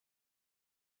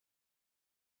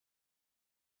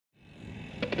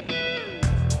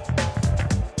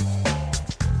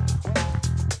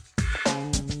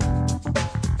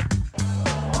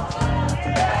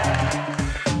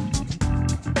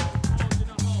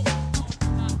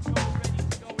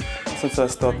Since I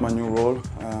start my new role,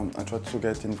 I try to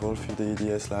get involved with the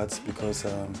EDS lads because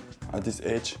at this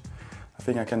age, I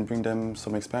think I can bring them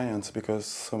some experience because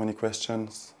so many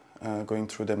questions going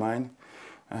through their mind,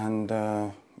 and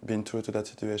being true to that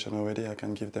situation already, I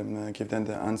can give them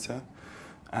the answer,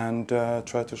 and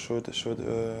try to show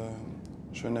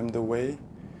them the way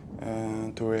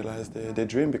to realize their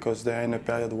dream, because they are in a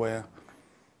period where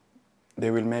they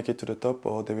will make it to the top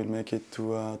or they will make it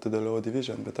to the lower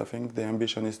division. But I think the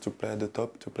ambition is to play at the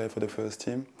top, to play for the first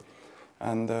team,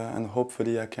 and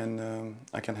hopefully I can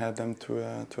help them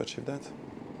to achieve that.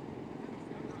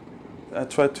 I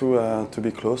try to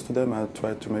be close to them. I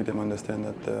try to make them understand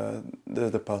that they're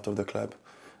the part of the club,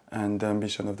 and the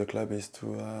ambition of the club is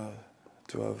to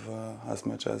have as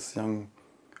much as young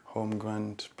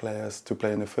homegrown players to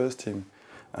play in the first team.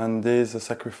 And there is a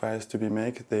sacrifice to be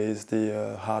made. There is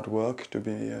the hard work to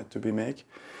be made,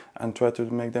 and try to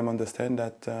make them understand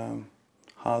that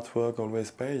hard work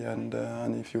always pays, and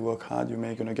if you work hard,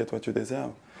 you're gonna get what you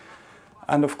deserve.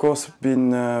 And of course,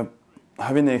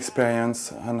 having the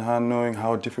experience and knowing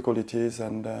how difficult it is,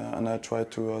 and I try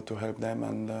to help them,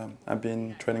 and I've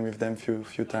been training with them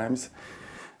few times,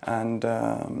 and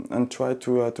try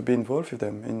to be involved with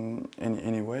them in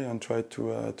any way, and try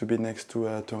to be next to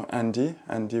Andy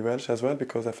Welsh as well,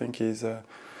 because I think he's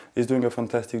doing a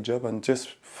fantastic job, and just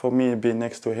for me being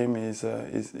next to him is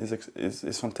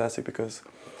fantastic, because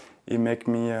he make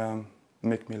me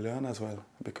learn as well,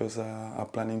 because I'm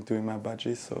planning doing my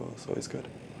badges, so it's good.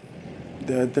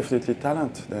 There are definitely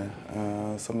talent there.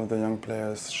 Some of the young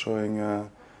players showing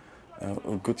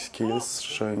good skills,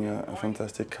 showing a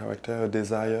fantastic character, a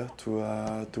desire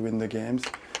to win the games,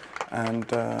 and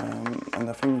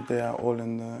I think they are all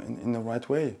in the right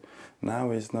way.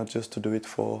 Now it's not just to do it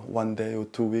for 1 day or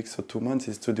 2 weeks or 2 months;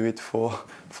 it's to do it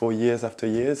for years after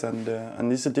years, and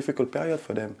it's a difficult period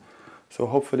for them. So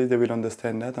hopefully they will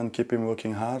understand that and keep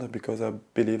working hard, because I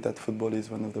believe that football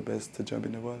is one of the best jobs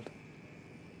in the world.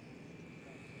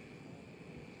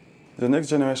 The next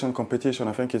generation competition,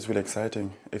 I think, is really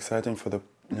exciting for the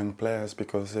young players,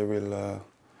 because they will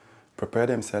prepare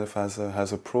themselves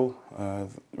as a pro.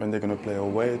 When they're going to play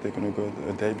away, they're going to go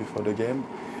a day before the game.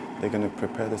 They're going to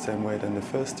prepare the same way than the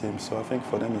first team. So I think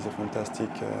for them it's a fantastic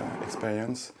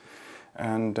experience.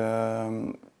 And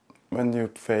when you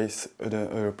face the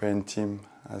European team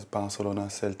as Barcelona,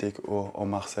 Celtic or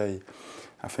Marseille,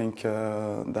 I think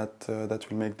that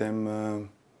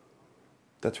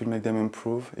will make them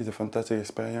improve. It's a fantastic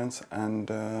experience, and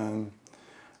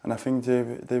I think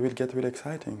they will get really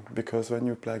exciting, because when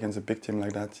you play against a big team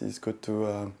like that, it's good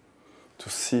to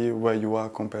see where you are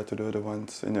compared to the other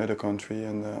ones in the other country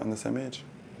and on the same age.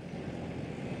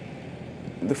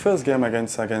 The first game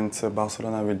against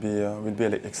Barcelona will be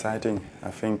exciting.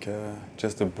 I think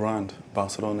just the brand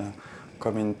Barcelona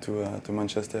coming to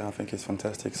Manchester, I think is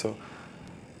fantastic. So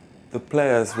the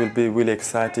players will be really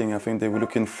exciting. I think they were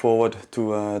looking forward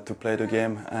to play the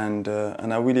game, and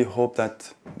I really hope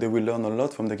that they will learn a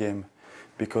lot from the game,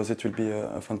 because it will be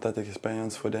a fantastic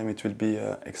experience for them. It will be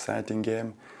an exciting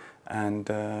game, and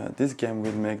this game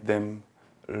will make them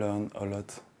learn a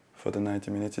lot for the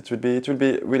 90 minutes. It will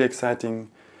be really exciting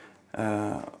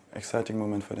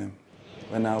moment for them.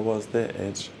 When I was their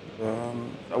age,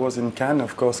 I was in Cannes.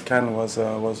 Of course, Cannes was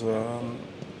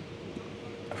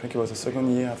I think it was the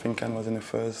second year. I think Cannes was in the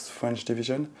first French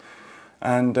division,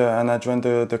 and I joined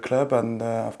the club, and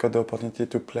I've got the opportunity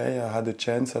to play. I had a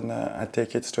chance, and I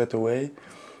take it straight away.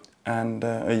 And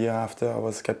a year after, I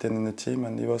was captain in the team,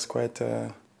 and it was quite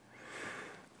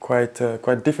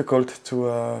difficult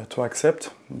to accept,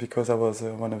 because I was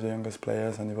one of the youngest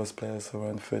players, and it was players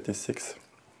around 36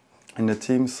 in the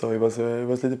team. So it was a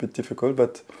little bit difficult,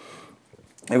 but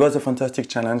it was a fantastic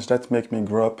challenge that made me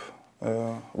grow up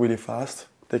really fast,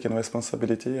 taking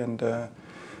responsibility, and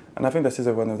I think this is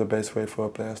one of the best ways for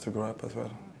players to grow up as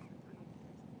well.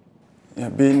 Yeah,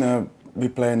 be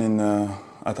playing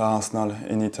at Arsenal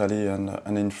in Italy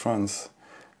and in France.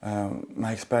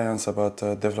 My experience about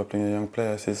developing a young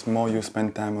players is more you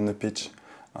spend time on the pitch,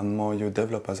 and more you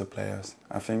develop as a player.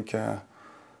 I think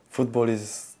football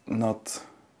is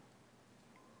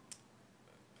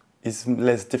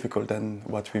less difficult than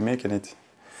what we make in it,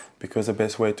 because the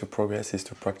best way to progress is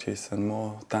to practice, and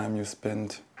more time you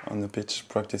spend on the pitch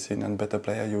practicing, and better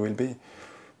player you will be.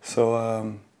 So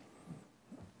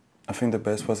I think the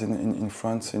best was in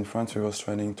France. In France we was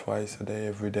training twice a day,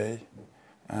 every day,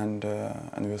 and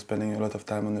we were spending a lot of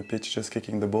time on the pitch just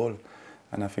kicking the ball.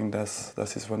 And I think that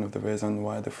is one of the reasons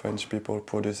why the French people are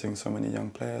producing so many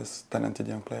young players, talented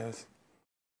young players.